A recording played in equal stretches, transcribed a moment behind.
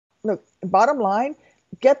look, bottom line,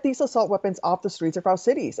 get these assault weapons off the streets of our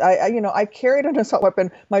cities. I carried an assault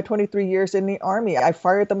weapon my 23 years in the Army. I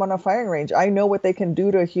fired them on a firing range. I know what they can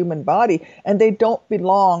do to a human body, and they don't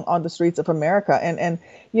belong on the streets of America.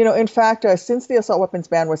 In fact, since the assault weapons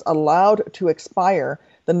ban was allowed to expire,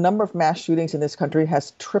 the number of mass shootings in this country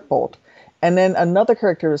has tripled. And then another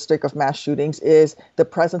characteristic of mass shootings is the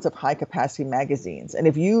presence of high capacity magazines. And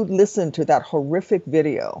if you listen to that horrific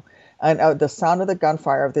video and the sound of the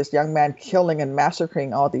gunfire of this young man killing and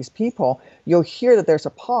massacring all these people, you'll hear that there's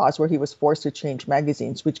a pause where he was forced to change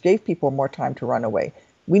magazines, which gave people more time to run away.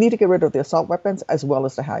 We need to get rid of the assault weapons as well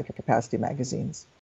as the high capacity magazines.